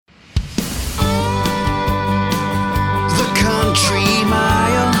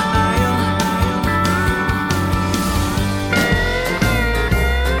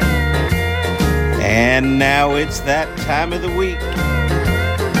now it's that time of the week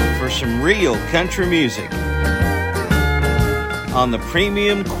for some real country music. On the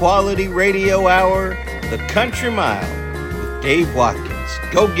premium quality radio hour, The Country Mile with Dave Watkins.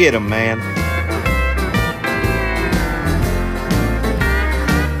 Go get 'em, man.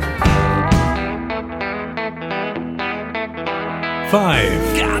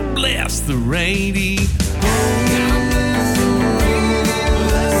 Five. God bless the radio.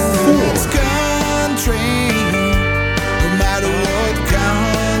 It's country, no matter what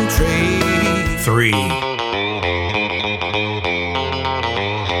country. 3.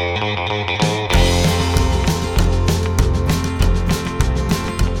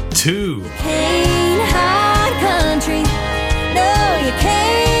 Two. Can't hide country. No, you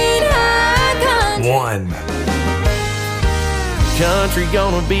can't hide country. 1. Country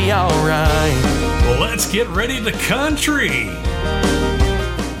gonna be alright. Well, let's get ready to country.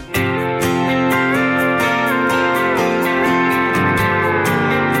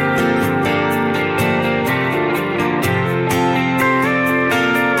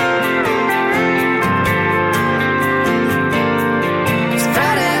 It's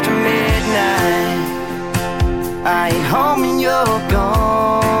Friday after midnight. I ain't home and you're gone.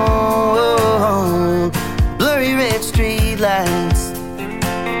 Blurry red street lights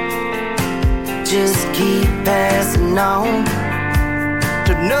just keep passing on.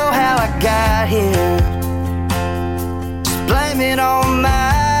 Don't know how I got here. Just blame it on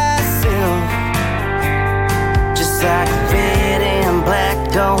myself. Just like red and black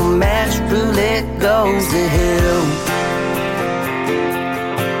don't match, roulette goes to hell.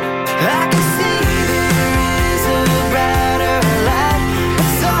 I can see there is a brighter light, but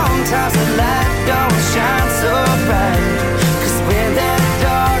sometimes the light don't shine so bright. 'Cause when that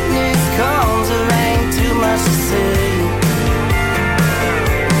darkness comes, there ain't too much to say.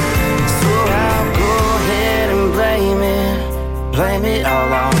 So I'll go ahead and blame it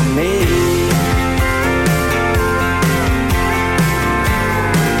all on me.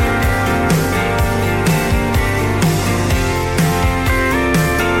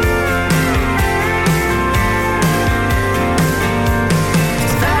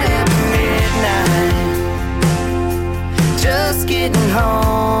 It's Friday after midnight, just getting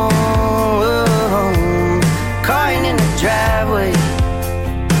home, crying in the driveway,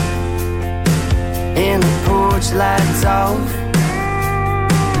 and the porch lights off.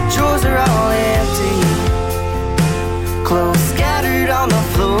 The drawers are all empty, clothes scattered on the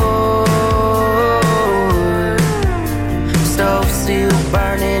floor, stove still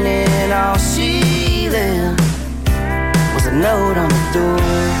burning, and all she left was a note on the door.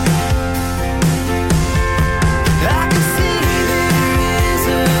 I can see there is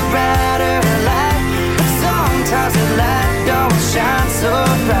a brighter light, but sometimes the light don't shine so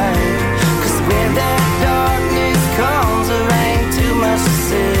bright. 'Cause when that darkness comes, there ain't too much to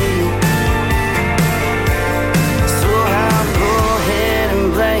say. So I'll go ahead and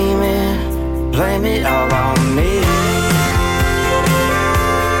blame it all on me.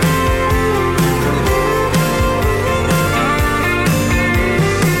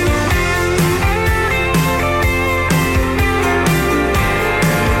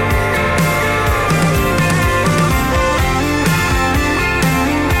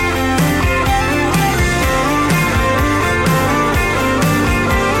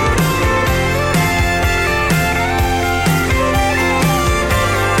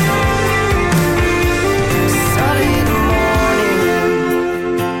 Sunday in the morning,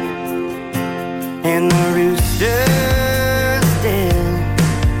 and the rooster's dead.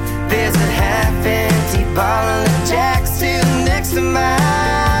 There's a half-empty bottle of Jack still next to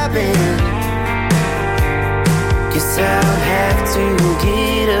my bed. Guess I'll have to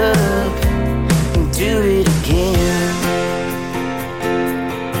get up and do it again.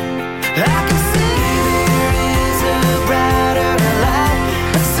 I can see there is a brighter light,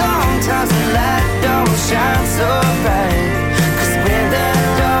 but sometimes the light don't shine so bright. 'Cause when that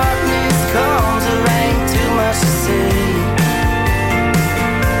darkness comes, there ain't too much to say.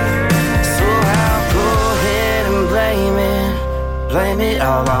 So I'll go ahead and blame it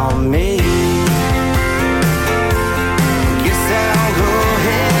all on me. Guess I'll go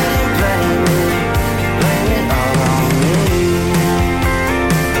ahead and blame it all on me.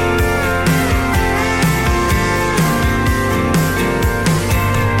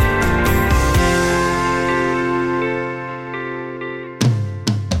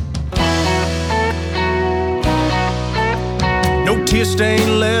 No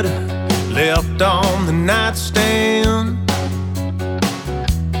tear-stained letter left on the nightstand.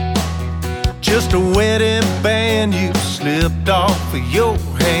 Just a wedding band you slipped off of your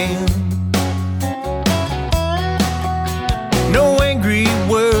hand.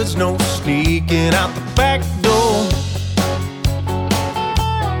 no sneaking out the back door.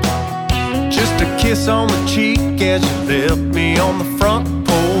 Just a kiss on the cheek as you left me on the front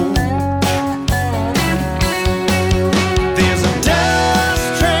porch. There's a dust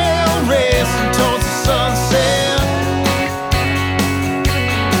trail racing towards the sunset,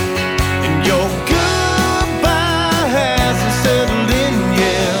 and your goodbye hasn't settled in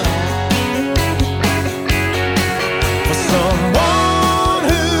yet. For someone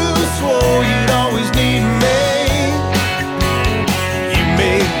who swore you'd always need me, you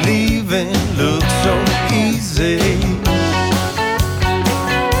made leaving look so easy.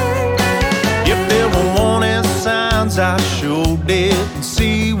 If there were warning signs, I sure didn't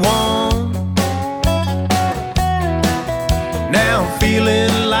see one. Now I'm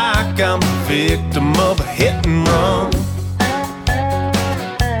feeling like I'm a victim of a hit and run.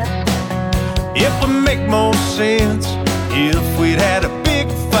 It would make more sense if we'd had a big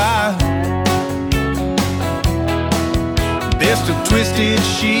fight. There's still twisted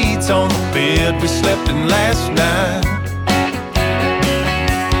sheets on the bed we slept in last night.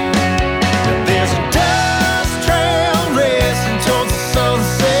 There's a dust trail racing towards the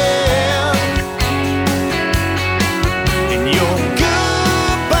sunset, and your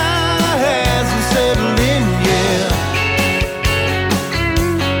goodbye hasn't settled in yet.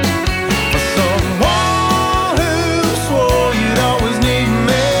 For someone who swore you'd always need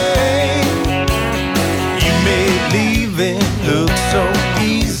me, you made leaving look so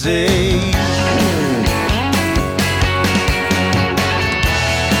easy.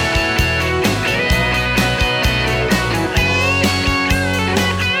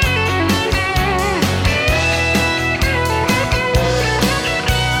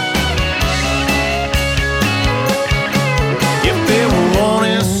 If there were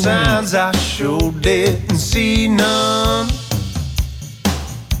warning signs, I sure didn't see none.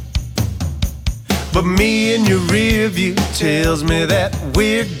 But me in your rear view tells me that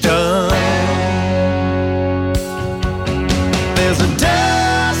we're done. There's a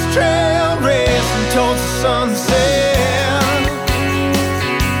dust trail racing towards the sunset,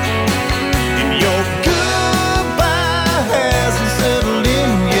 and your goodbye hasn't settled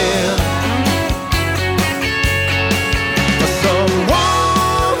in yet. For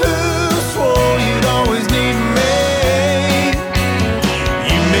someone who swore you'd always need me,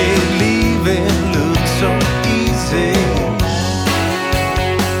 you made leaving look so easy.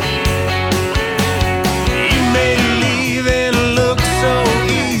 You made leaving look so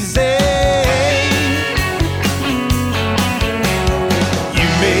easy. You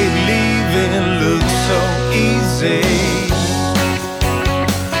made leaving look so easy.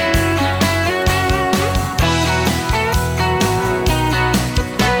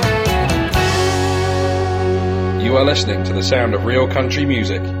 You are listening to the sound of real country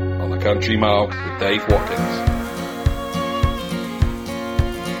music on the Country Mile with Dave Watkins.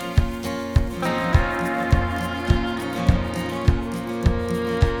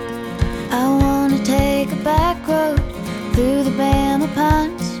 I wanna take a back road through the Bama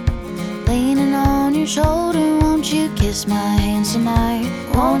Pines, leaning on your shoulder. Won't you kiss my hands tonight?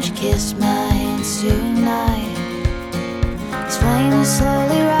 Won't you kiss my hands tonight? This flame is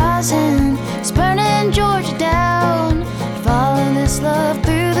slowly rising, it's burning Georgia down. Follow this love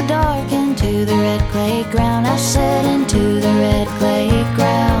through the dark into the red clay ground. I said into the red clay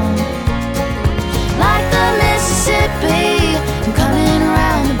ground. Like the Mississippi, I'm coming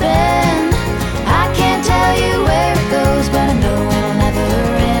around the bend. I can't tell you where it goes, but I know it'll never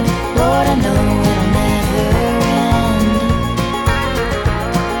end. Lord, I know it'll never end.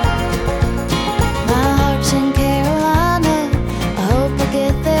 My heart's in Carolina, I hope I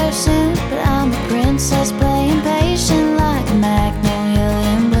get there soon. But I'm a princess playing patient, like a magnolia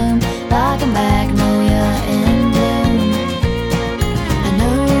in bloom, like a magnolia in bloom. I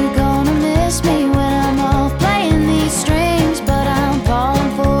know you're gonna miss me when I'm off playing these strings, but I'm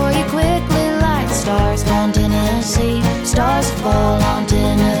falling for you quickly like stars on Tennessee. Stars fall on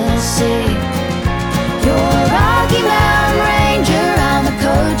Tennessee. You're a Rocky Mountain Ranger, I'm the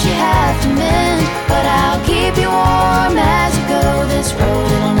coat you have to mend, but I'll keep you warm as you go. This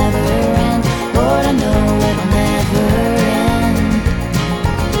road, it'll never end. Lord, I know it'll never end.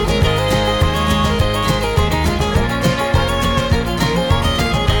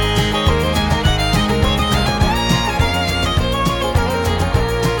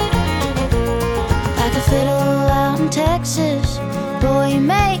 Like a fiddle out in Texas, boy, you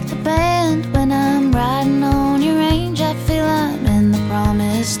make the band. When I'm riding on your range, I feel I'm in the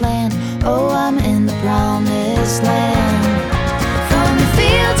promised land. Oh, I'm in the promised land. From the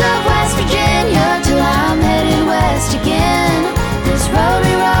fields of West Virginia till I'm headed west again, this road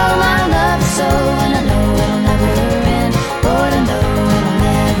we roll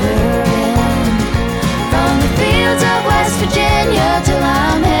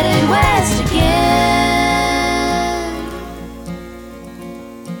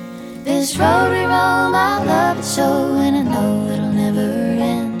This road we roam, I love it so, and I know it'll never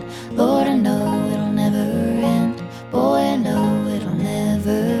end. Lord, I know it'll never end. Boy, I know it'll never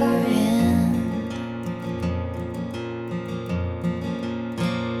end.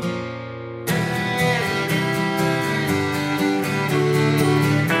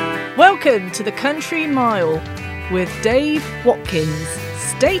 Welcome to the Country Mile with Dave Watkins.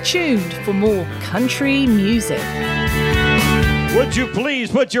 Stay tuned for more country music. Would you please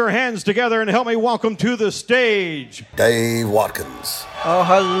put your hands together and help me welcome to the stage Dave Watkins. Oh,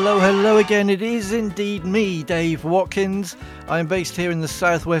 hello again. It is indeed me, Dave Watkins. I'm based here in the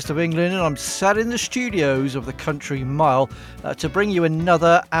southwest of England, and I'm sat in the studios of the Country Mile to bring you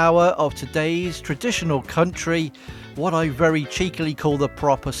another hour of today's traditional country, what I very cheekily call the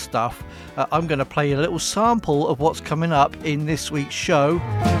proper stuff. I'm going to play a little sample of what's coming up in this week's show.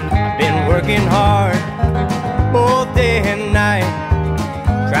 I've been working hard both day and night,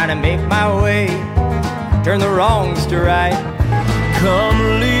 trying to make my way, turn the wrongs to right. Come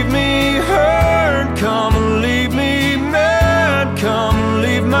and leave me hurt, come and leave me mad, come and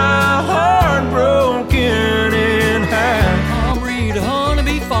leave my heart broken in half. I'm ready to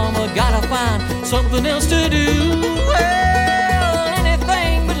honeybee farmer, gotta find something else to do. Well,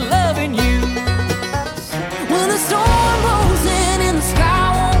 anything but loving you. When the storm rolls in and the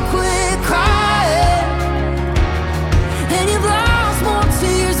sky won't quit crying, and you've lost more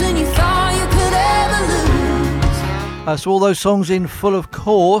tears than you thought you could ever lose. So all those songs in full, of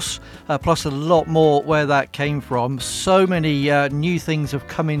course, plus a lot more where that came from. So many new things have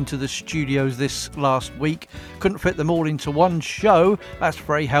come into the studios this last week. Couldn't fit them all into one show. That's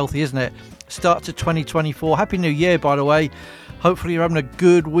very healthy, isn't it? Start to 2024. Happy New Year, by the way. Hopefully you're having a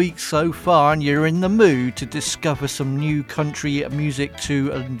good week so far and you're in the mood to discover some new country music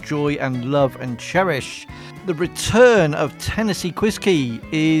to enjoy and love and cherish. The return of Tennessee Quiz Key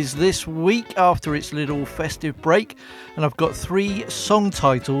is this week after its little festive break, and I've got 3 song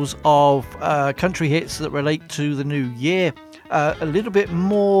titles of country hits that relate to the new year. A little bit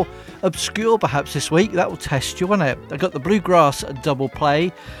more obscure perhaps this week. That will test you, won't it? I got the Bluegrass double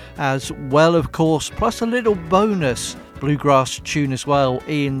play as well, of course, plus a little bonus bluegrass tune as well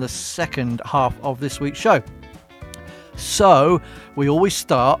in the second half of this week's show. So we always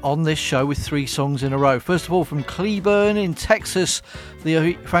start on this show with 3 songs in a row. First of all, from Cleburne in Texas,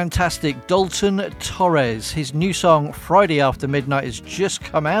 the fantastic Dalton Torres. His new song Friday After Midnight has just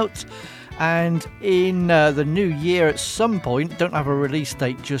come out, and in the new year at some point, don't have a release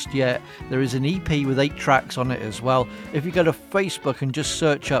date just yet, there is an EP with 8 tracks on it as well. If you go to Facebook and just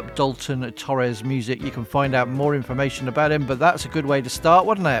search up Dalton Torres music, you can find out more information about him, but that's a good way to start,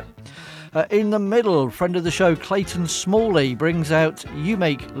 wasn't it? In the middle, friend of the show Clayton Smalley brings out You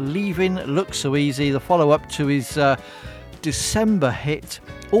Make Leaving Look So Easy, the follow-up to his December hit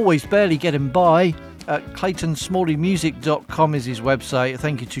Always Barely Getting By. ClaytonSmalleyMusic.com is his website.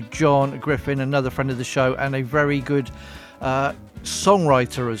 Thank you to John Griffin, another friend of the show and a very good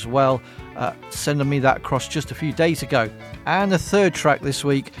songwriter as well, sending me that across just a few days ago. And the third track this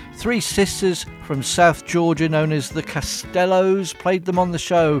week, 3 sisters from South Georgia known as the Castellos. Played them on the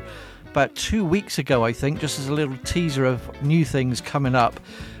show about 2 weeks ago, I think, just as a little teaser of new things coming up.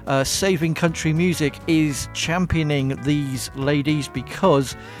 Saving Country Music is championing these ladies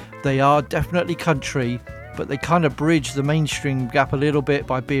because they are definitely country, but they kind of bridge the mainstream gap a little bit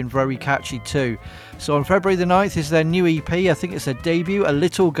by being very catchy too. So on February the 9th is their new EP, I think it's their debut, A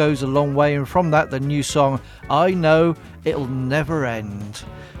Little Goes a Long Way, and from that the new song I Know It'll Never End.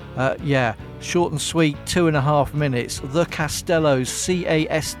 Short and sweet, 2.5 minutes. The Castellos,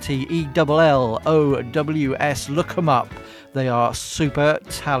 Castellows. Look them up. They are super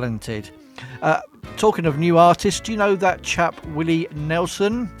talented. Talking of new artists, do you know that chap Willie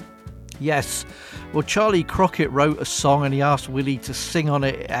Nelson? Yes. Well, Charlie Crockett wrote a song and he asked Willie to sing on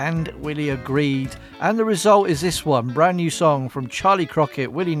it, and Willie agreed. And the result is this one, brand new song from Charlie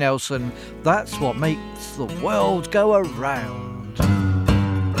Crockett, Willie Nelson. That's what makes the world go around.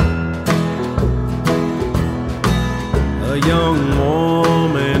 A young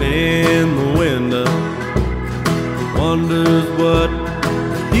woman in the window wonders what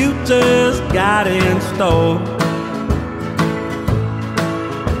the future's got in store.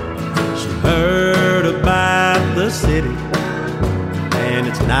 She heard about the city and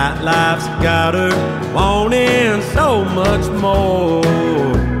its nightlife's got her wanting so much more.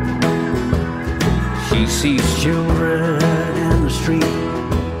 She sees children in the street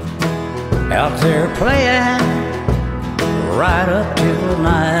out there playing right up till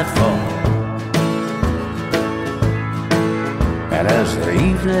nightfall. And as the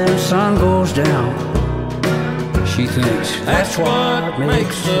evening sun goes down, she she thinks that's what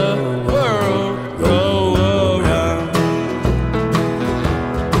makes the world go around.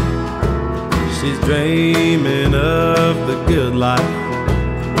 She's dreaming of the good life,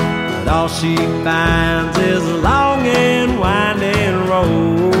 but all she finds is a long and winding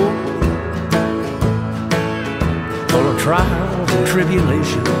road full of trials and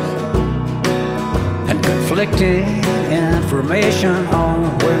tribulations and conflicting information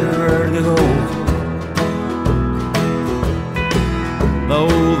on where to go.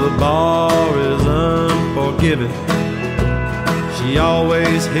 Though the bar is unforgiving, she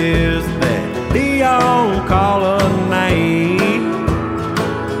always hears that Leon call her name.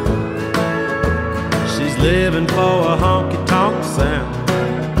 She's living for a honky-tonk sound,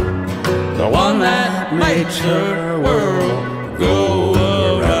 the one that makes her world go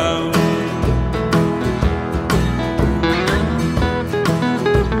around.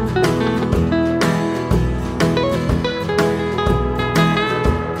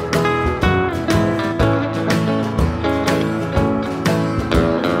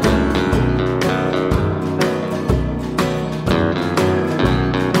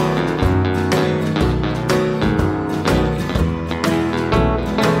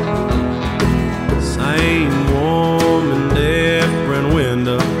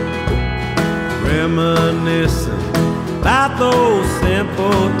 About those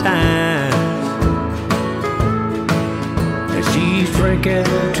simple times, and she's drinking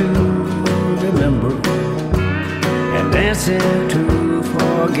to remember and dancing to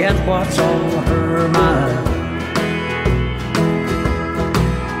forget what's on her mind.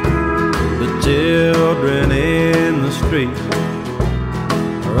 The children in the street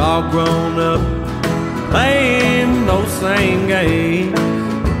are all grown up playing those same games.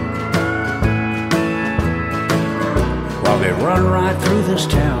 They run right through this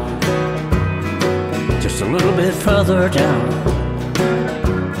town, just a little bit further down,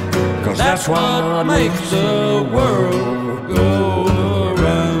 'cause that's what makes the world go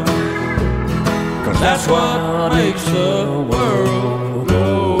around. 'Cause that's what makes the world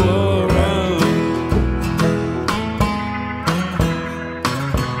go around.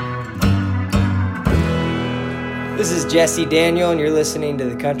 This is Jesse Daniel, and you're listening to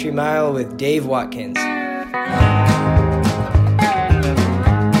The Country Mile with Dave Watkins.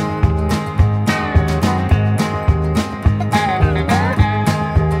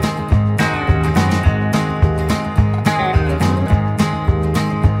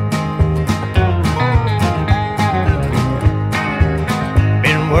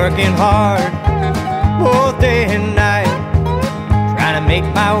 Working hard both day and night, trying to make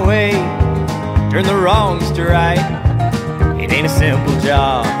my way, turn the wrongs to right. It ain't a simple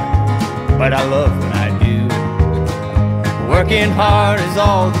job, but I love what I do. Working hard is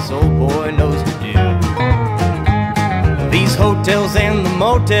all this old boy knows to do. These hotels and the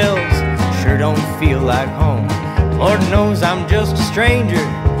motels sure don't feel like home. Lord knows I'm just a stranger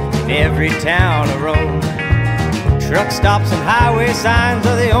in every town I roam. Truck stops and highway signs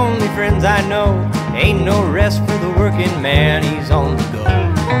are the only friends I know. Ain't no rest for the working man, he's on the go.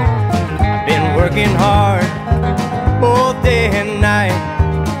 I've been working hard both day and night,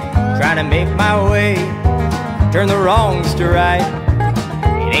 trying to make my way, turn the wrongs to right.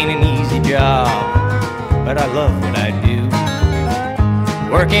 It ain't an easy job, but I love what I do.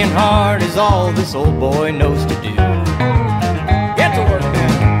 Working hard is all this old boy knows to do. Get to work now.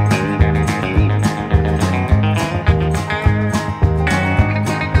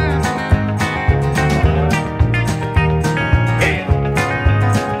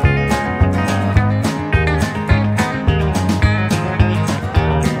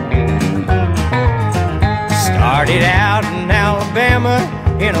 Started out in Alabama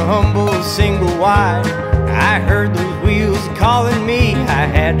in a humble single wide. I heard those wheels calling me, I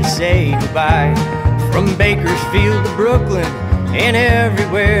had to say goodbye. From Bakersfield to Brooklyn and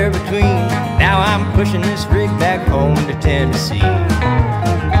everywhere between, now I'm pushing this rig back home to Tennessee.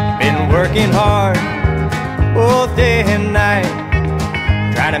 Been working hard both day and night,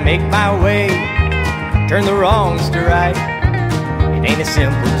 trying to make my way, turn the wrongs to right. It ain't a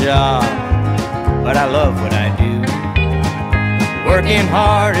simple job, but I love what I do. Working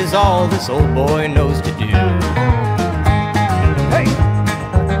hard is all this old boy knows to do. Hey!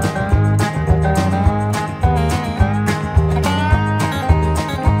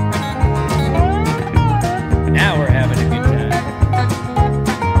 Now we're having a good time.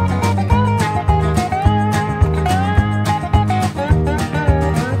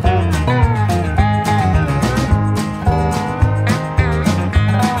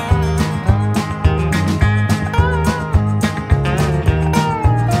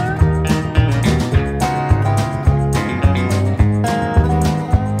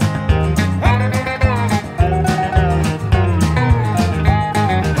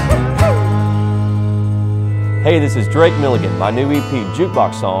 Hey, this is Drake Milligan. My new EP,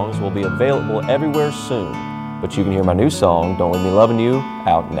 Jukebox Songs, will be available everywhere soon. But you can hear my new song, Don't Leave Me Loving You,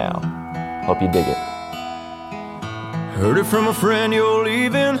 out now. Hope you dig it. Heard it from a friend you're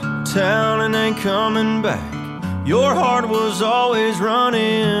leaving town and ain't coming back. Your heart was always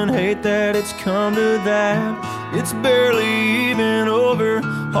running, hate that it's come to that. It's barely even over,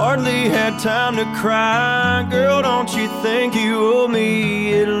 hardly had time to cry. Girl, don't you think you owe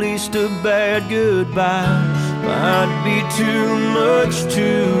me at least a bad goodbye? Might be too much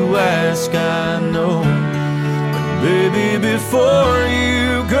to ask, I know. But baby, before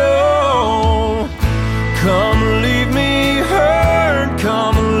you go, come leave me hurt,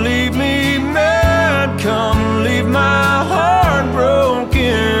 come leave me mad, come leave my heart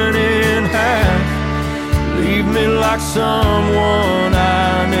broken in half. Leave me like someone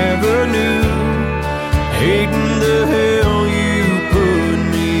I never knew, hating the hell you put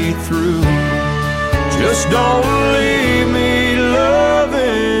me through. Just don't leave me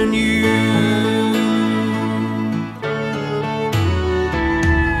loving you.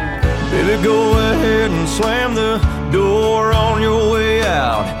 Baby, go ahead and slam the door on your way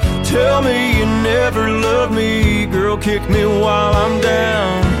out. Tell me you never loved me, girl, kick me while I'm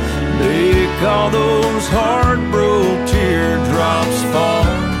down. Make all those heartbroken teardrops fall,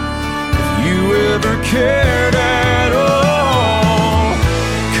 if you ever cared at all.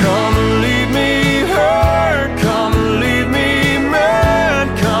 Come leave me hurt, come leave me mad,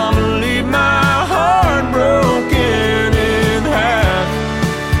 come leave my heart broken in half.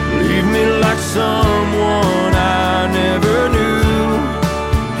 Leave me like someone I never knew,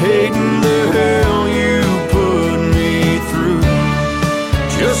 hating the hell you put me through.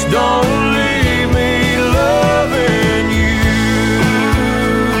 Just don't leave me loving you.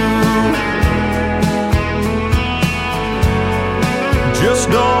 Just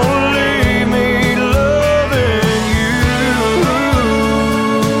don't leave me loving you.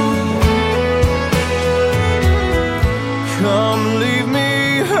 Come leave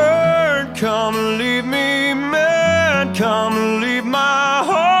me hurt, come leave me mad, come leave my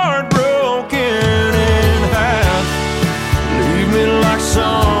heart broken in half. Leave me like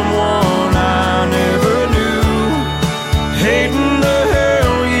someone I never knew, hating the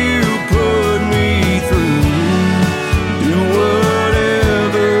hell you put me through. Do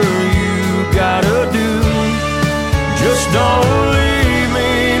whatever you gotta do, just don't leave me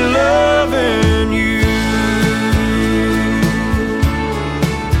loving you.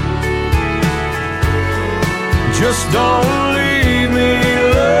 Just don't leave me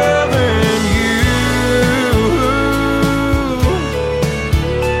loving you.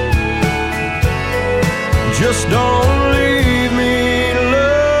 Just don't leave me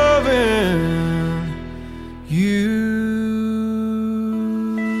loving you.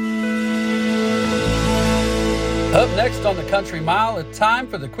 Up next on the Country Mile, it's time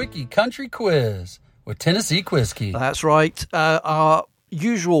for the Quickie Country Quiz with Tennessee Quizkey. That's right. Our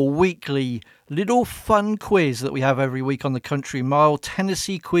usual weekly little fun quiz that we have every week on the Country Mile,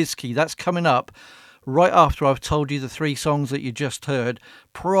 Tennessee Quizkey. That's coming up right after I've told you the three songs that you just heard.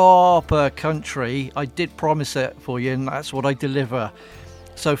 Proper country. I did promise it for you, and that's what I deliver.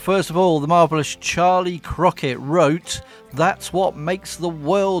 So first of all, the marvellous Charlie Crockett wrote That's What Makes the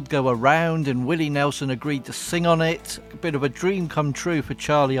World Go Around, and Willie Nelson agreed to sing on it. A bit of a dream come true for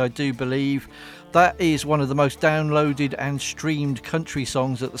Charlie, I do believe. That is one of the most downloaded and streamed country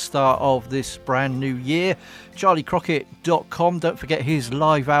songs at the start of this brand new year. CharlieCrockett.com. Don't forget his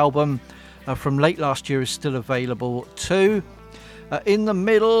live album from late last year is still available too. In the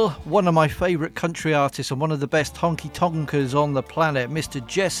middle, one of my favourite country artists and one of the best honky-tonkers on the planet, Mr.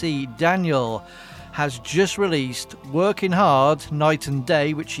 Jesse Daniel, has just released Working Hard, Night and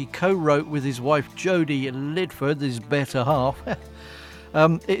Day, which he co-wrote with his wife Jodie Lidford, his better half.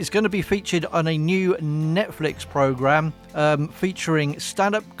 It is going to be featured on a new Netflix program featuring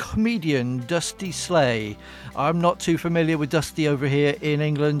stand-up comedian Dusty Slay. I'm not too familiar with Dusty over here in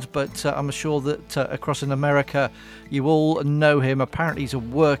England, but I'm sure that across in America you all know him. Apparently he's a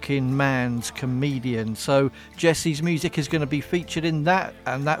working man's comedian. So Jesse's music is going to be featured in that,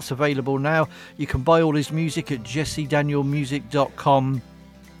 and that's available now. You can buy all his music at jessedanielmusic.com.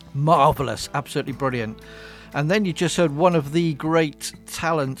 Marvellous, absolutely brilliant. And then you just heard one of the great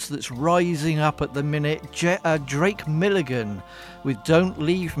talents that's rising up at the minute, Drake Milligan, with Don't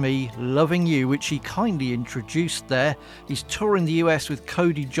Leave Me Loving You, which he kindly introduced there. He's touring the US with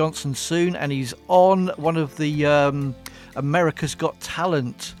Cody Johnson soon, and he's on one of the America's Got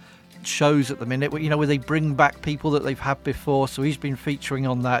Talent shows at the minute, you know, where they bring back people that they've had before. So he's been featuring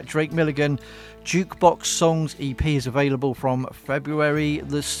on that. Drake Milligan, Jukebox Songs EP is available from February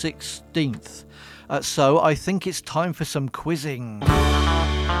the 16th. So I think it's time for some quizzing.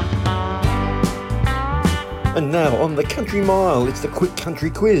 And now on the Country Mile, it's the Quick Country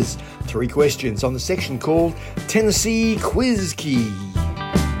Quiz. 3 questions on the section called Tennessee Quiz Key.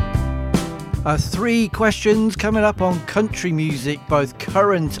 3 questions coming up on country music, both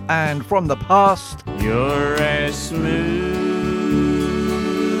current and from the past. You're as smooth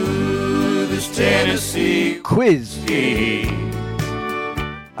as Tennessee Quiz.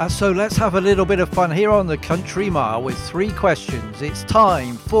 So let's have a little bit of fun here on the Country Mile with 3 questions. It's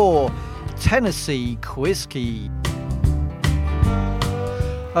time for Tennessee Quiz Key.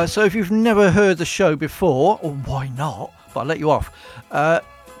 So if you've never heard the show before, or why not, but I'll let you off.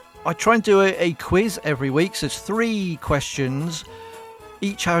 I try and do a quiz every week, so it's 3 questions.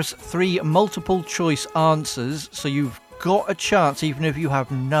 Each has 3 multiple choice answers, so you've got a chance even if you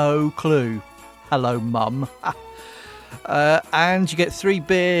have no clue. Hello, Mum. And you get 3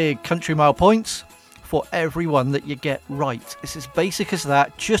 big Country Mile points for every one that you get right. It's as basic as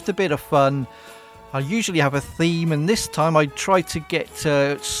that, just a bit of fun. I usually have a theme, and this time I tried to get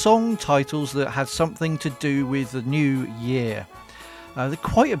song titles that had something to do with the new year. They're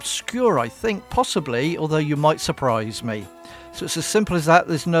quite obscure, I think, possibly, although you might surprise me. So it's as simple as that.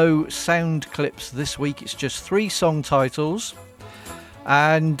 There's no sound clips this week. It's just 3 song titles.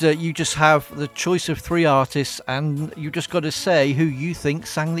 And you just have the choice of 3 artists, and you just got to say who you think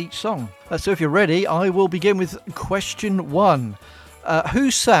sang each song. So if you're ready, I will begin with question 1.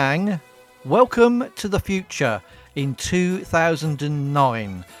 Who sang Welcome to the Future in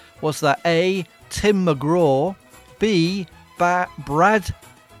 2009? Was that A, Tim McGraw, B, Brad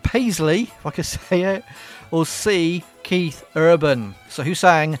Paisley, if I could say it, or C, Keith Urban? So who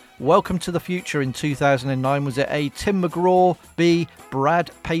sang Welcome to the Future in 2009? Was it A, Tim McGraw, B,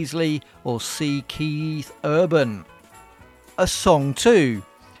 Brad Paisley, or C, Keith Urban? Song 2.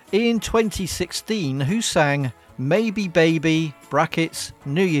 In 2016, who sang Maybe Baby, brackets,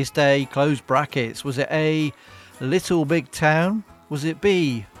 New Year's Day, close brackets? Was it A, Little Big Town? Was it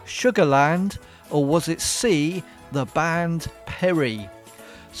B, Sugarland? Or was it C, the band Perry?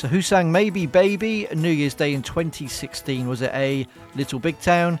 So who sang Maybe Baby, New Year's Day in 2016? Was it A, Little Big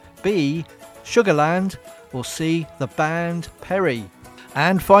Town, B, Sugarland, or C, the band Perry?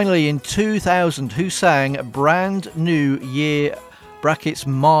 And finally, in 2000, who sang Brand New Year, brackets,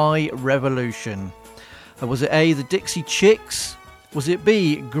 My Revolution? Was it A, the Dixie Chicks? Was it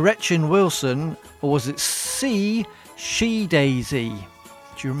B, Gretchen Wilson? Or was it C, She Daisy?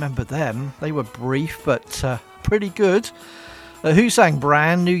 Do you remember them? They were brief, but pretty good. Who sang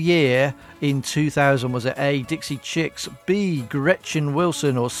Brand New Year in 2000? Was it A, Dixie Chicks, B, Gretchen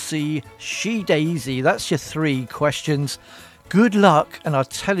Wilson, or C, She Daisy? That's your 3 questions. Good luck, and I'll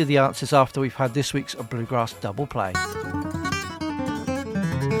tell you the answers after we've had this week's Bluegrass Double Play.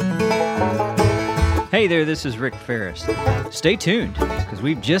 Hey there, this is Rick Ferris. Stay tuned, because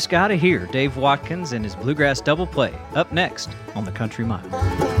we've just got to hear Dave Watkins and his Bluegrass Double Play up next on the Country Mile.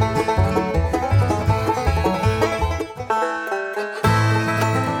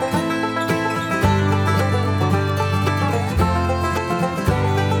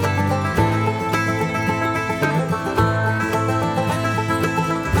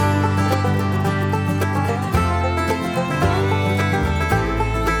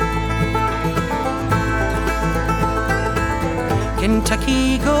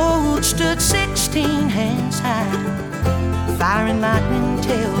 Kentucky gold stood 16 hands high, fire and lightning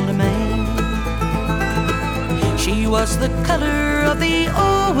tailed a man. She was the color of the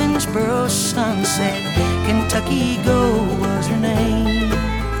Owensboro sunset. Kentucky gold was her name.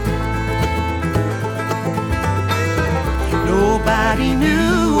 Nobody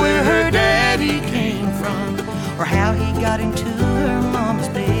knew where her daddy came from or how he got into her mama's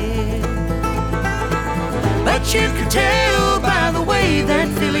bed. But you could tell by the way that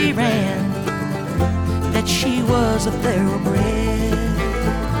filly ran that she was a thoroughbred.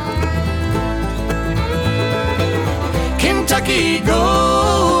 Kentucky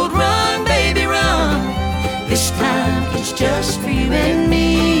gold, run baby run, this time it's just for you and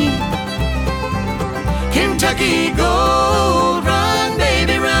me. Kentucky gold, run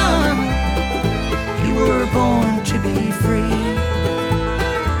baby run, you were born to be free.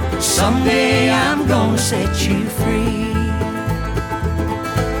 Someday I'm gonna set you free.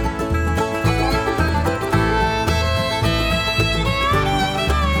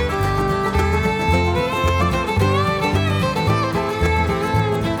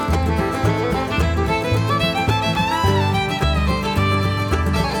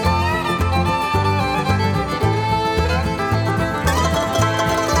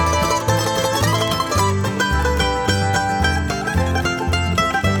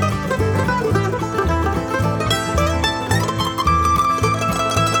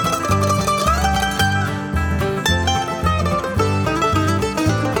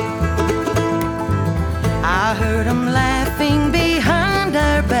 heard them laughing behind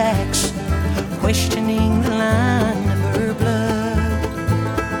our backs, questioning the line of her blood.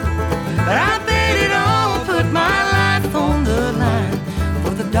 But I bet it all, put my life on the line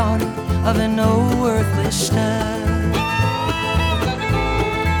for the daughter of an old worthless stud.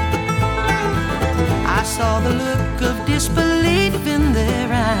 I saw the look of disbelief in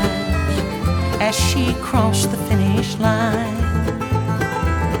their eyes as she crossed the finish line.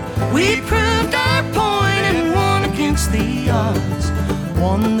 We proved our point and won against the odds,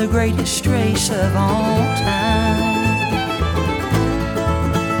 won the greatest race of all time.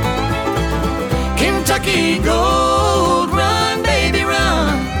 Kentucky Gold, run, baby,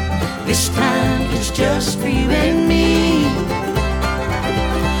 run. This time it's just for you and me.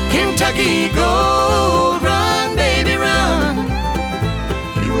 Kentucky Gold, run, baby, run.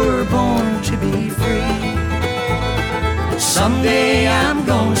 You were born to be free. Someday I'm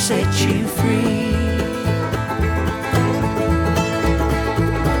gonna set you free.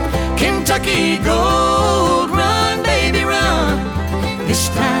 Kentucky Gold, run, baby, run. This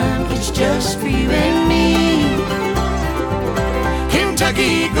time it's just for you and me.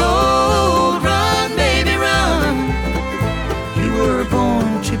 Kentucky Gold, run, baby, run. You were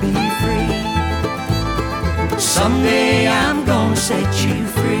born to be free. Someday I'm gonna set you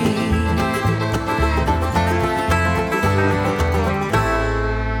free.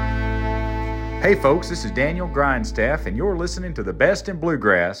 Hey folks, this is Daniel Grindstaff, and you're listening to the best in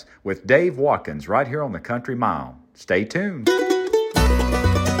bluegrass with Dave Watkins right here on the Country Mile. Stay tuned.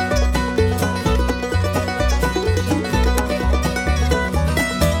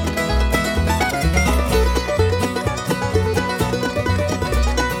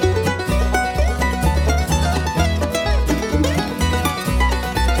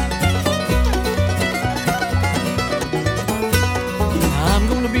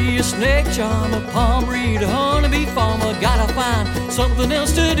 Snake charmer, palm reader, honeybee farmer, gotta find something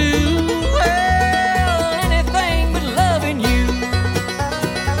else to do. Well, anything but loving you.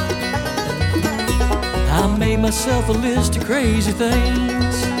 I made myself a list of crazy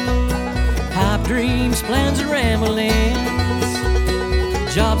things, pipe dreams, plans and ramblings,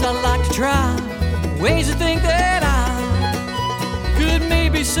 jobs I'd like to try, ways to think that I could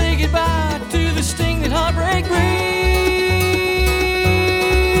maybe say goodbye to the sting that heartbreak brings.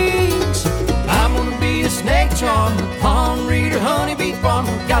 Snake charmer, palm reader, honeybee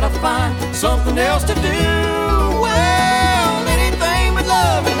farmer, gotta find something else to do. Well, anything but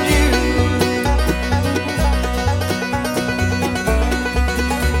loving you.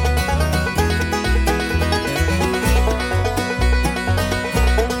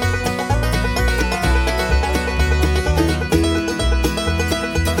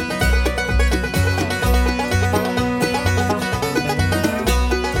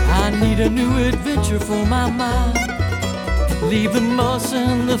 I need a new adventure for my mind. Leave the muss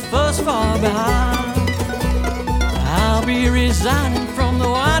and the fuss far behind. I'll be resigning from the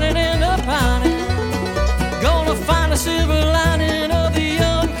whining and the pining. Gonna find a silver lining of the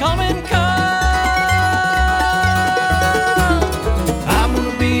oncoming calm. I'm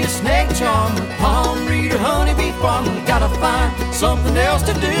gonna be a snake charmer, palm reader, honeybee farmer. Gotta find something else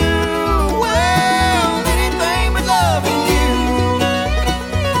to do. Well, anything but loving you.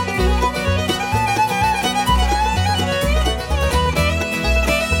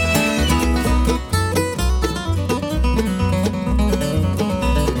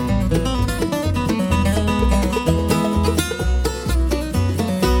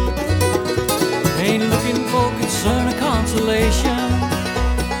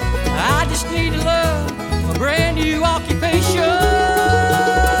 I just need to learn a brand new occupation.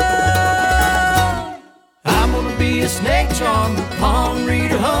 I'm gonna be a snake charmer, palm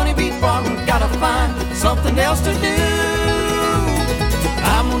reader, honeybee farmer. Gotta find something else to do.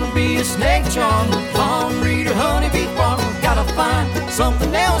 I'm gonna be a snake charmer, palm reader, honeybee farmer. Gotta find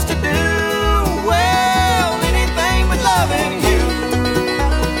something else to do. Well, anything but loving you.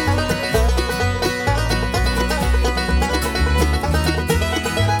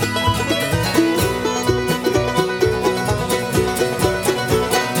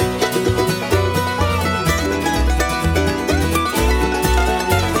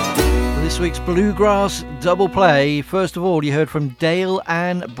 Week's Bluegrass Double Play. First of all, you heard from Dale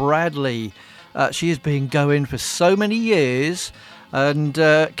Ann Bradley. She has been going for so many years, and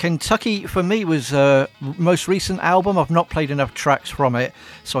Kentucky for me was her most recent album. I've not played enough tracks from it,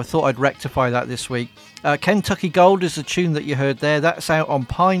 so I thought I'd rectify that this week. Kentucky Gold is the tune that you heard there. That's out on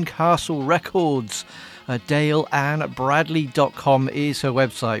Pine Castle Records. DaleAnnBradley.com is her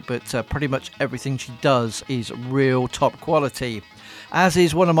website, but pretty much everything she does is real top quality. as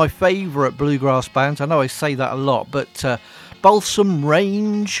is one of my favourite bluegrass bands. I know I say that a lot, but Balsam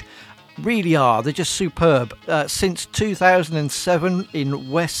Range really are. They're just superb. Since 2007 in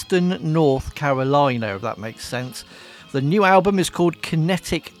Western North Carolina, if that makes sense. The new album is called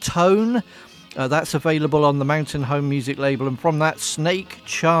Kinetic Tone. That's available on the Mountain Home Music label, and from that, Snake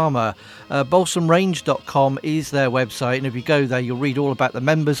Charmer. BalsamRange.com is their website, and if you go there, you'll read all about the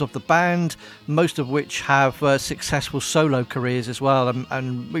members of the band, most of which have successful solo careers as well,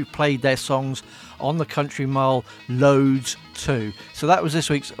 and we've played their songs on the Country Mile loads too. So that was this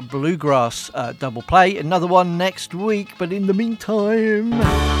week's Bluegrass Double Play. Another one next week, but in the meantime...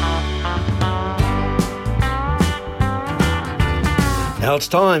 Now it's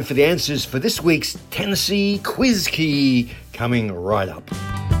time for the answers for this week's Tennessee Quiz Key, coming right up.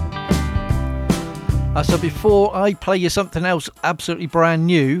 So before I play you something else absolutely brand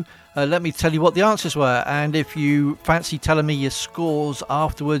new, let me tell you what the answers were. And if you fancy telling me your scores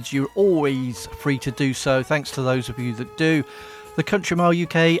afterwards, you're always free to do so. Thanks to those of you that do. The Country Mile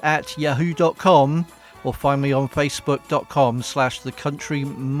UK at yahoo.com, or find me on facebook.com/The Country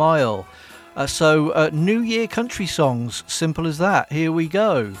Mile. So New Year country songs, simple as that. Here we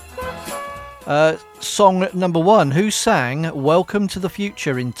go. Song number 1. Who sang Welcome to the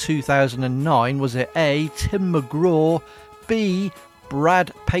Future in 2009? Was it A, Tim McGraw, B,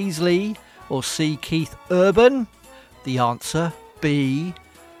 Brad Paisley, or C, Keith Urban? The answer, B,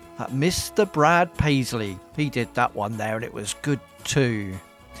 Mr. Brad Paisley. He did that one there, and it was good too.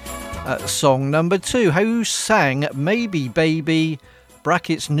 Song number 2. Who sang Maybe Baby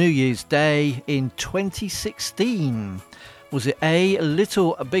brackets New Year's Day in 2016? Was it A,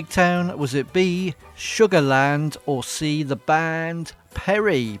 Little Big Town? Was it B, Sugarland? Or C, the band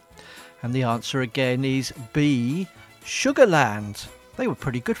Perry? And the answer again is B, Sugarland. They were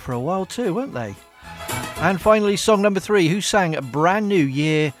pretty good for a while too, weren't they? And finally, song number 3. Who sang A Brand New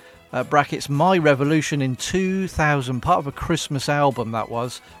Year brackets My Revolution in 2000? Part of a Christmas album, that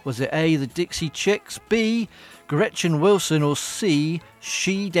was. Was it A, the Dixie Chicks, B, Gretchen Wilson, or C,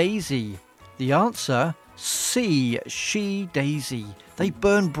 She Daisy? The answer, C, She Daisy. They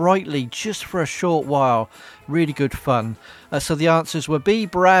burned brightly just for a short while. Really good fun. So the answers were B,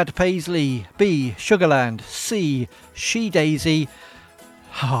 Brad Paisley, B, Sugarland, C, She Daisy.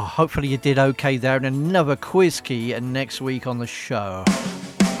 Oh, hopefully you did okay there, and another quiz key next week on the show.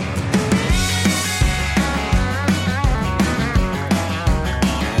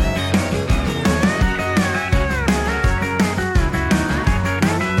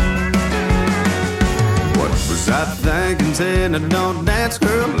 I thinking, said, "Now don't dance,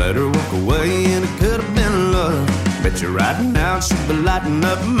 girl, let her walk away," and it could have been love. Bet you right now she'd be lighting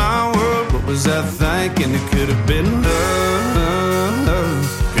up my world. What was I thinking? It could have been love.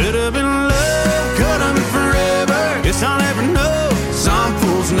 Could have been love, could have been forever. Guess I'll never know. Some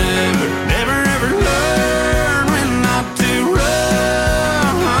fools never ever learn when not to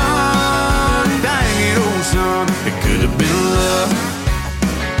run. Dang it, old son, it could have been love.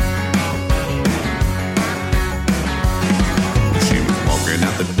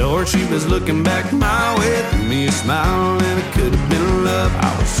 Out the door, she was looking back my way, threw me a smile, and it could have been love.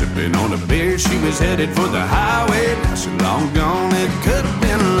 I was sipping on a beer, she was headed for the highway. Now she's long gone, it could have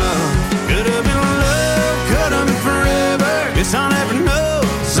been love. Could have been love, could have been forever. Guess I'll never know.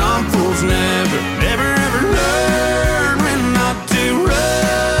 Some fools never ever learn when not to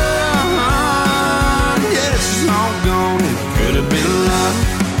run. Yeah, she's long gone, it could have been love.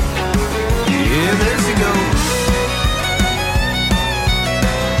 Yeah, there she goes.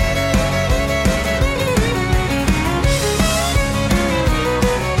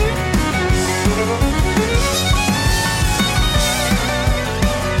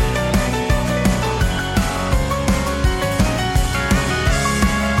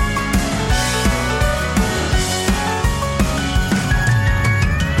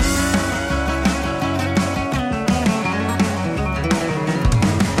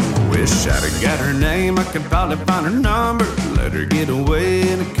 Got her name, I could probably find her number. Let her get away,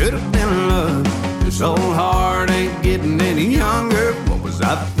 and it could have been love. This old heart ain't getting any younger. What was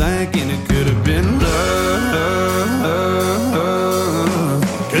I thinking? It could have been love.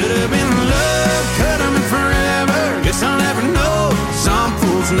 Could have been love, could have been forever. Guess I'll never know. Some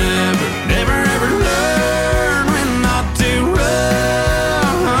fools never ever learn when not to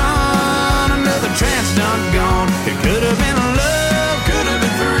run. Another chance done gone. It could have been love, could have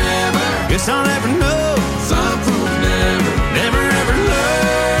been forever. Guess I'll never know. Some fools never ever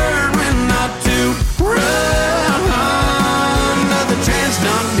learn when not to run. Another chance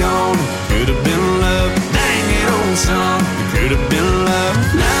done gone. Could have been love.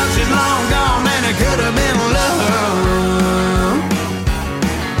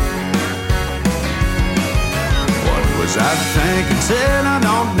 'cause I think until I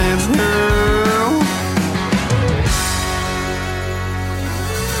don't dance, girl.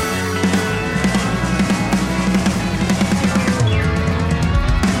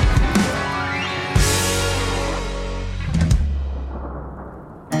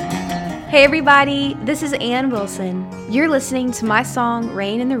 Hey everybody, this is Ann Wilson. You're listening to my song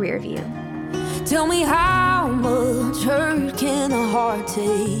Rain in the Rearview. Tell me how much hurt can a heart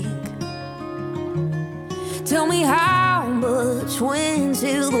take? Tell me how much when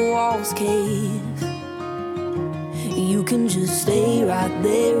till the walls cave. You can just stay right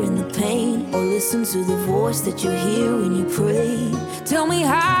there in the pain, or listen to the voice that you hear when you pray. Tell me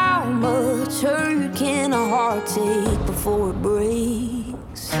how much hurt can a heart take before it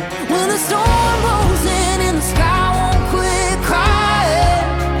breaks? When the storm rolls in and the sky won't quit crying,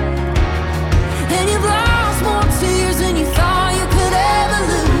 and you've lost more tears than you thought you could ever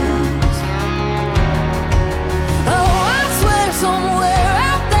lose. Oh, I swear somewhere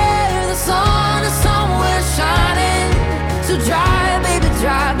out there the sun is somewhere shining. So drive, baby,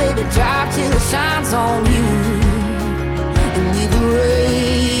 drive till it shines on you, and leave the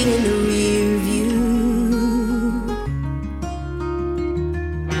rain in the rear view.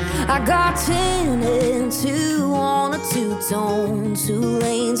 I got 10 and 2 on a two-tone, 2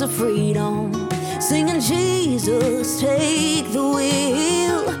 lanes of freedom, singing Jesus, take the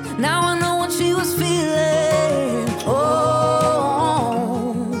wheel. Now I know what she was feeling,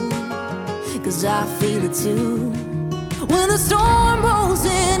 oh, 'cause I feel it too. When the storm rolls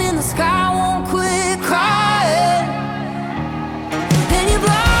in and the sky won't quit crying, and you've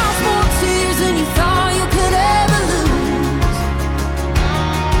lost more tears than you thought you could ever lose.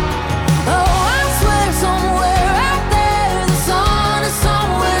 Oh, I swear somewhere out there the sun is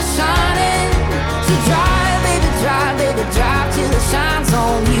somewhere shining. So drive, baby, drive till it shines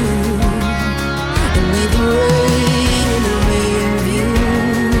on you, and leave the rain in the rear view.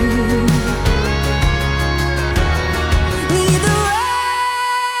 Leave the rain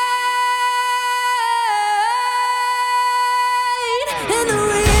in the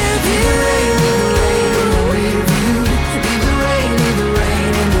rear view. Leave the rain in the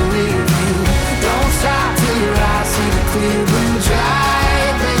rear view. Don't stop till your eyes see the clear blue.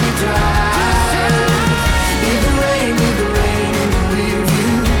 Drive, baby, drive. Leave the rain in the rear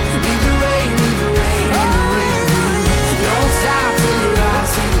view. Leave the rain in the rear view. Don't stop till your eyes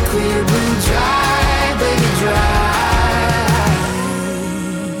see the clear blue. Drive, baby, drive.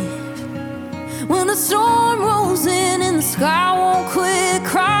 When the storm rolls in and the sky won't quit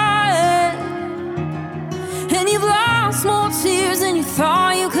crying, and you've lost more tears than you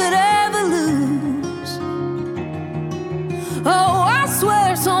thought you could ever lose. Oh, I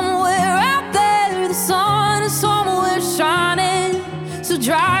swear somewhere out there the sun is somewhere shining. So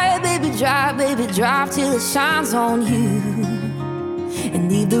drive, baby, drive till it shines on you, and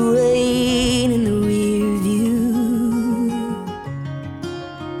leave the rain in the rear view.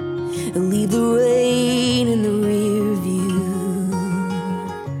 And leave the rain in the rear view.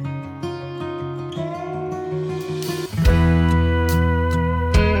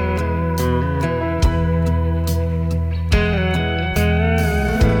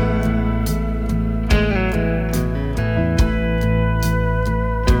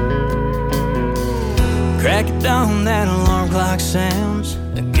 Crack it dawn, that alarm clock sounds.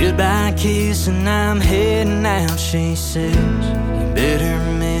 A goodbye kiss and I'm heading out. She says, you better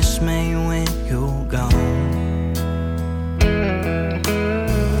miss me when you're gone.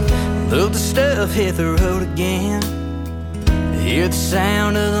 Look, the stuff hit the road again. Hear the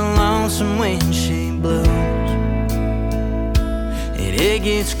sound of the lonesome wind she blows. And it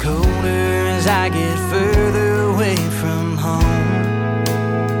gets colder as I get further away from home.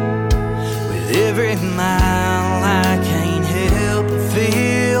 With every mile I can't help but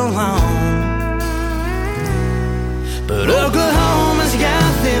feel alone. But Oklahoma's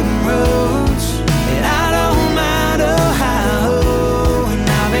got them roads, and I don't mind Ohio. And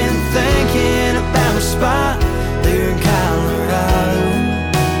I've been thinking about a spot there in Colorado.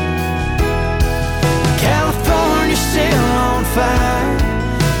 California's still on fire,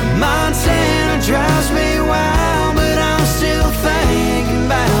 Montana drives me wild, but I'm still thinking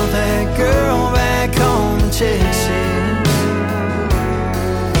about that girl back home in Texas.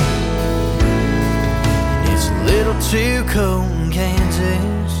 It's a little too cold in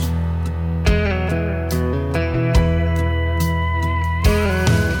Kansas.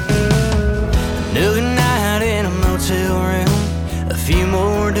 Another night in a motel room, a few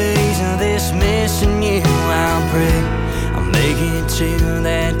more days of this missing you. I'll pray I'll make it to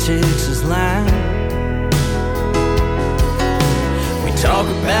that Texas line. We talk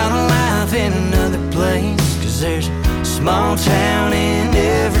about life in another place, 'cause there's small town in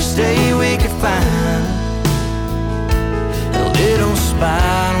every state we could find. A little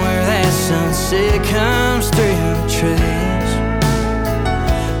spot where that sunset comes through the trees.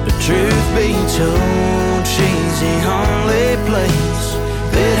 But truth be told, she's the only place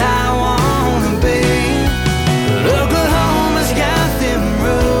that I wanna be. But Oklahoma's got them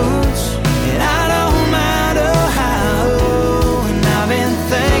roots, and I don't mind Ohio. And I've been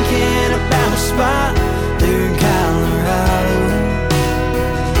thinking about a spot there in Colorado.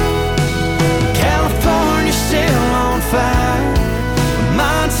 California's still on fire.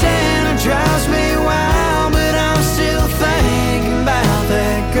 Montana drives me wild, but I'm still thinking about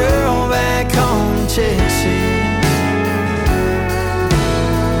that girl back home in Texas.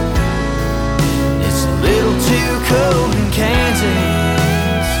 It's a little too cold in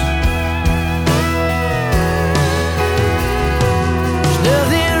Kansas. There's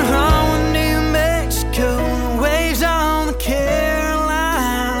nothing wrong with New Mexico. The waves on the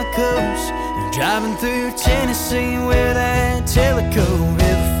Carolina coast. They're driving through Tennessee where that Tellico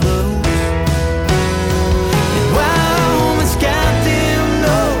River flows. And Wyomin's got them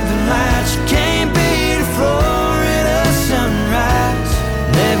northern lights. You can't beat a Florida sunrise.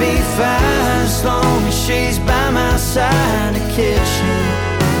 They'll be fine as long as she's by my side to catch it.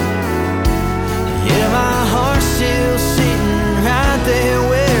 Yeah, my heart's still sitting right there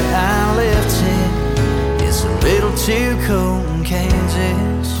where I left it. It's a little too cold in Kansas.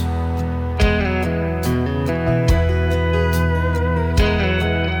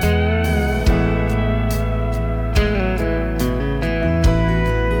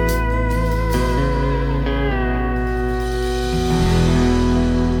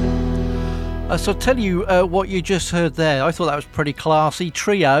 So I'll tell you what you just heard there. I thought that was pretty classy.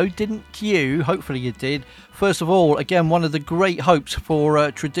 Trio, didn't you? Hopefully you did. First of all, again, one of the great hopes for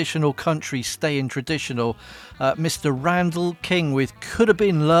traditional country, staying traditional, Mr. Randall King with Could Have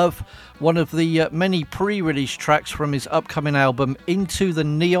Been Love, one of the many pre-release tracks from his upcoming album Into the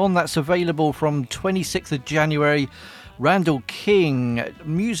Neon. That's available from 26th of January. Randall King,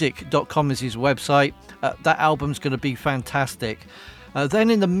 music.com is his website. That album's going to be fantastic. Then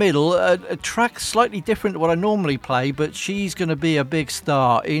in the middle, a track slightly different to what I normally play, but she's going to be a big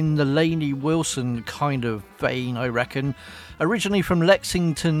star in the Lainey Wilson kind of vein, I reckon. Originally from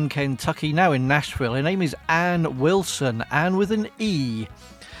Lexington, Kentucky, now in Nashville. Her name is Ann Wilson, Ann with an E.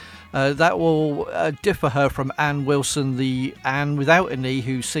 That will differ her from Ann Wilson, the Ann without an E,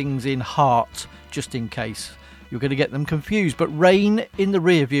 who sings in Heart, just in case you're going to get them confused. But Rain in the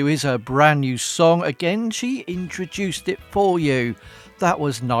Rear View is her brand new song. Again, she introduced it for you. That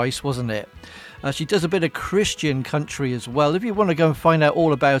was nice, wasn't it? She does a bit of Christian country as well. If you want to go and find out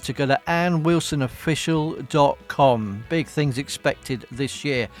all about her, go to AnnWilsonOfficial.com. Big things expected this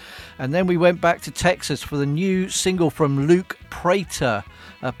year. And then we went back to Texas for the new single from Luke Prater,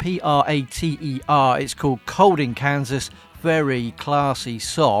 Prater. It's called Cold in Kansas. Very classy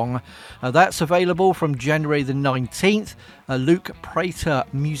song. That's available from January the 19th.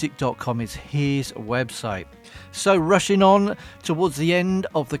 LukePratermusic.com is his website. So rushing on towards the end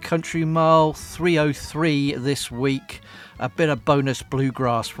of the Country Mile 303 this week, a bit of bonus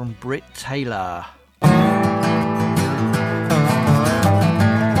bluegrass from Britt Taylor. If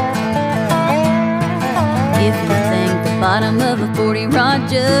you think the bottom of a 40-rod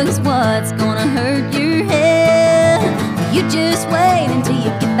jug is what's gonna hurt your head, you just wait until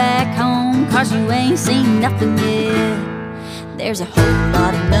you get back home, 'cause you ain't seen nothing yet. There's a whole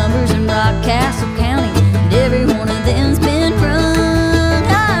lot of numbers in Rockcastle County, and every one of them's been run.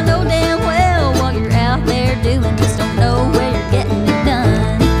 I know damn well what you're out there doing, just don't know where you're getting it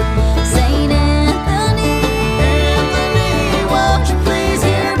done. St. Anthony, won't you please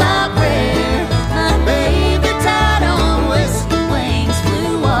hear my prayer? My baby tied on whiskey wings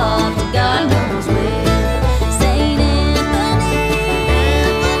flew off to God knows where. St. Anthony,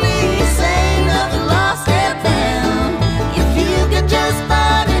 say nothing lost, step down. If you could just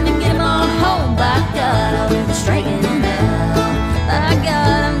find him and get him on home, by God, I'll be straightening him out. By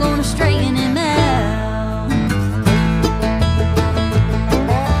God, I'm gonna straighten him out.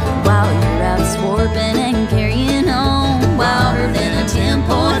 While you're out swarping and carrying on, wilder than a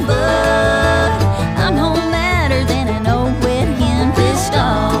 10-point buck, I'm home madder than an old wet hen, pissed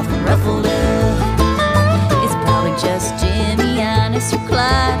off and ruffled up. It's probably just Jimmy, Ines, or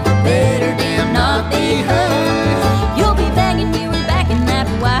Clyde. Better damn not be her. You'll be banging, you were back in that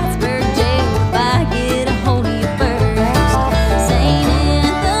Whitesburg jail if I get a hold of you first. St.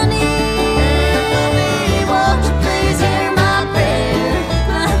 Anthony, won't you please hear my prayer?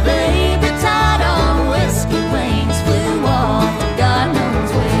 My baby tied on whiskey wings flew off to God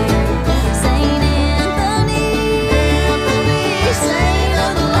knows where. St. Anthony,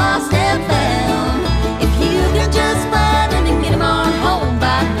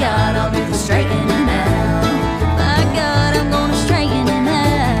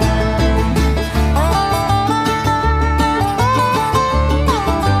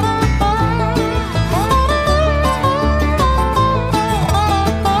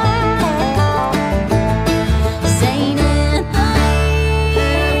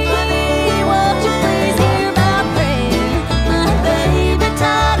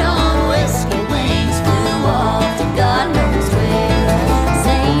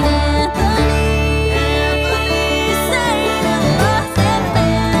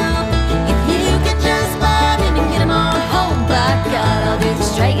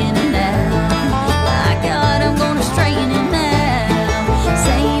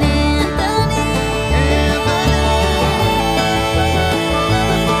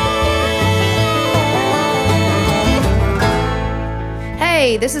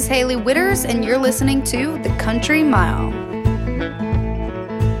 this is Haley Witters, and you're listening to The Country Mile.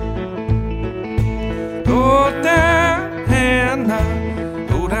 Go down, Hannah,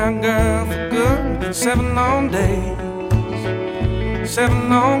 go down, girl, for good. 7 long days, 7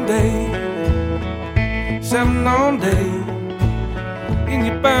 long days, 7 long days in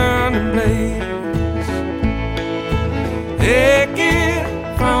your burning blaze. Aching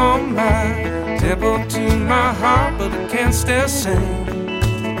from my temple to my heart, but I can't still sing,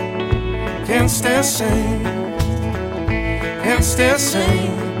 can't still sing, can't still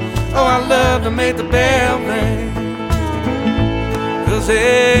sing. Oh, I love to make the bell ring, 'cause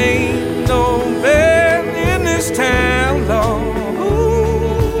there ain't no bell in this town, Lord,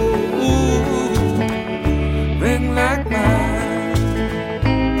 ring like mine.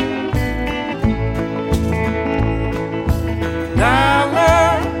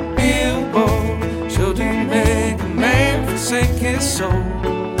 Dollar billboard sure do make a man forsake his soul,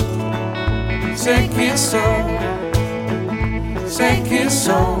 forsake his soul, forsake his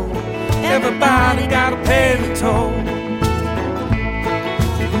soul. Everybody gotta pay the toll.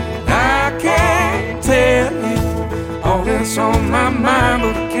 I can't tell you all that's on my mind,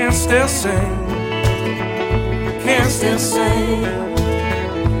 but I can't still sing, can't still sing,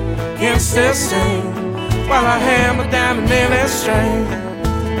 can't still sing, while I hammer down the nail and string.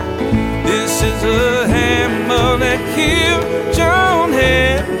 This is a hammer that killed John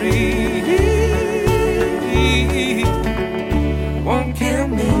Henry, won't kill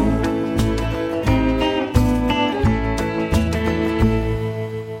me.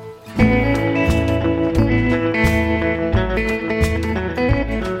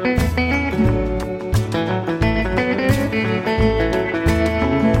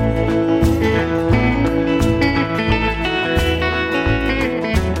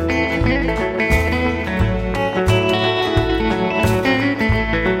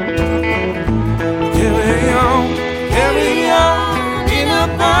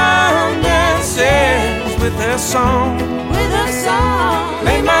 With a song,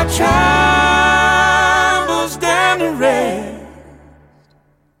 lay my troubles down to rest.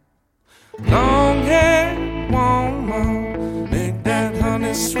 Long hair woman, make that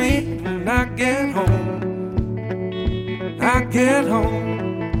honey sweet when I get home. I get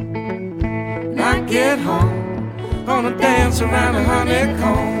home, I get home, gonna dance around the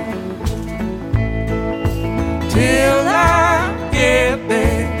honeycomb till I get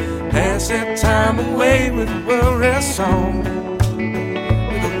there. Pass that time away with a worry song,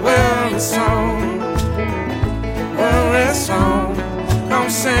 with a worry song, worry song. I'm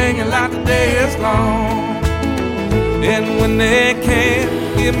singing like the day is long, and when they can't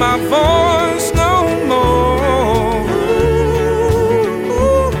hear my voice no more,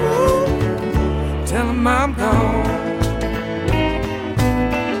 tell them I'm gone.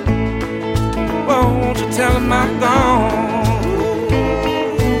 Won't you tell them I'm gone?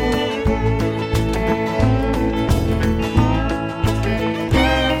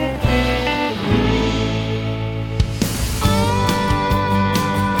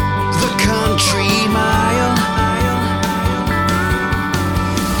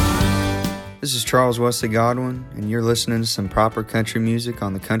 This is Charles Wesley Godwin, and you're listening to some proper country music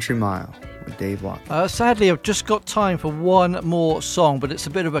on the Country Mile with Dave Watkins. Sadly, I've just got time for one more song, but it's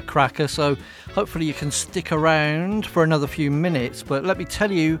a bit of a cracker, so hopefully you can stick around for another few minutes. But let me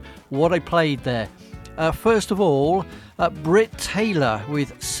tell you what I played there. First of all, Britt Taylor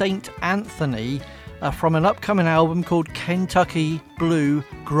with St. Anthony from an upcoming album called Kentucky Blue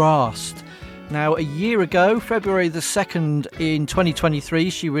Grass. Now, a year ago, February the 2nd in 2023,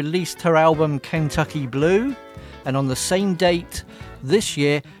 she released her album Kentucky Blue, and on the same date this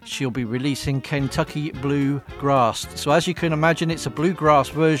year, she'll be releasing Kentucky Blue Grass. So as you can imagine, it's a bluegrass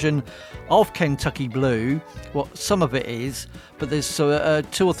version of Kentucky Blue. Well, some of it is, but there's 2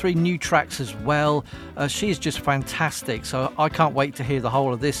 or 3 new tracks as well. She's just fantastic, so I can't wait to hear the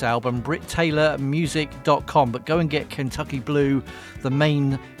whole of this album. BrittTaylorMusic.com, but go and get Kentucky Blue, the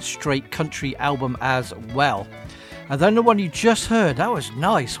main straight country album as well. And then the one you just heard, that was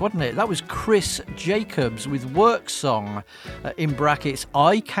nice, wasn't it? That was Chris Jacobs with Work Song, in brackets,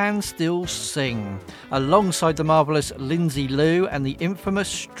 I Can Still Sing, alongside the marvellous Lindsay Lou and the infamous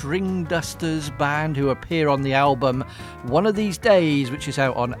String Dusters band who appear on the album One of These Days, which is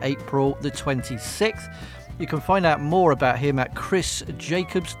out on April the 26th. You can find out more about him at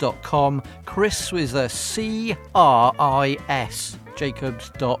chrisjacobs.com. Chris with a C-R-I-S,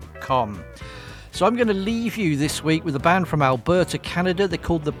 jacobs.com. So I'm going to leave you this week with a band from Alberta, Canada. They're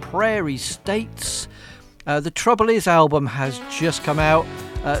called the Prairie States. The Trouble Is album has just come out,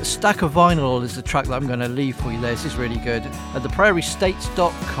 Stack of Vinyl is the track that I'm going to leave for you there. This is really good. At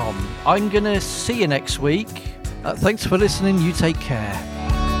theprairiestates.com. I'm going to see you next week. Thanks for listening. You take care.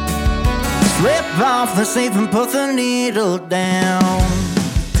 Slip off the safe and put the needle down.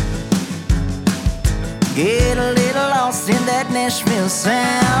 Get a little lost in that Nashville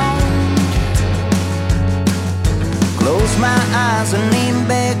sound. Close my eyes and lean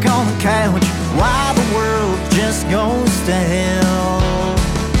back on the couch while the world just goes to hell.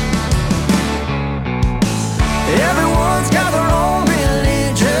 Everyone's got their own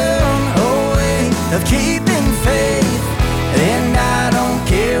religion, a way of keeping faith, and I don't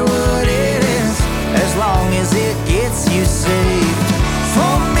care what it is, as long as it gets you saved.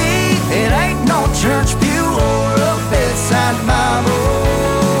 For me, it ain't no church pew or a bedside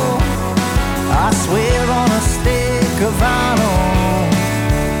Bible. I swear on a stick of vinyl.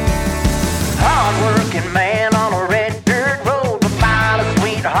 Hard-working man on a red dirt road to find a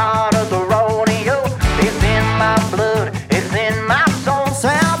sweetheart of the rodeo. It's in my blood, it's in my soul.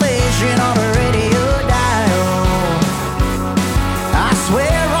 Salvation on a radio dial. I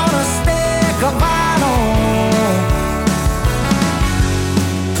swear on a stick of vinyl.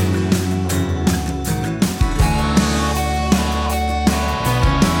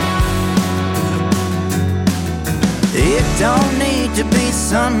 It don't need to be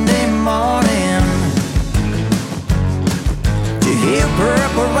Sunday morning to hear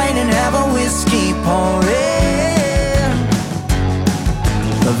Purple Rain and have a whiskey pouring.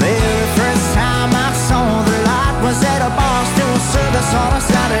 The very first time I saw the light was at a Barstool service on a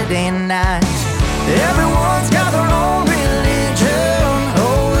Saturday night. Everyone's got their own religion,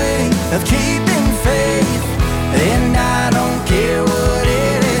 a way of keeping faith, and I don't care what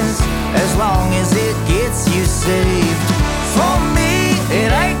it is, as long as it gets you saved. For me,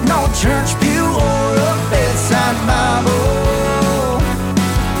 it ain't no church pew or a bedside Bible.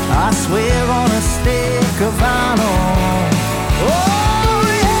 I swear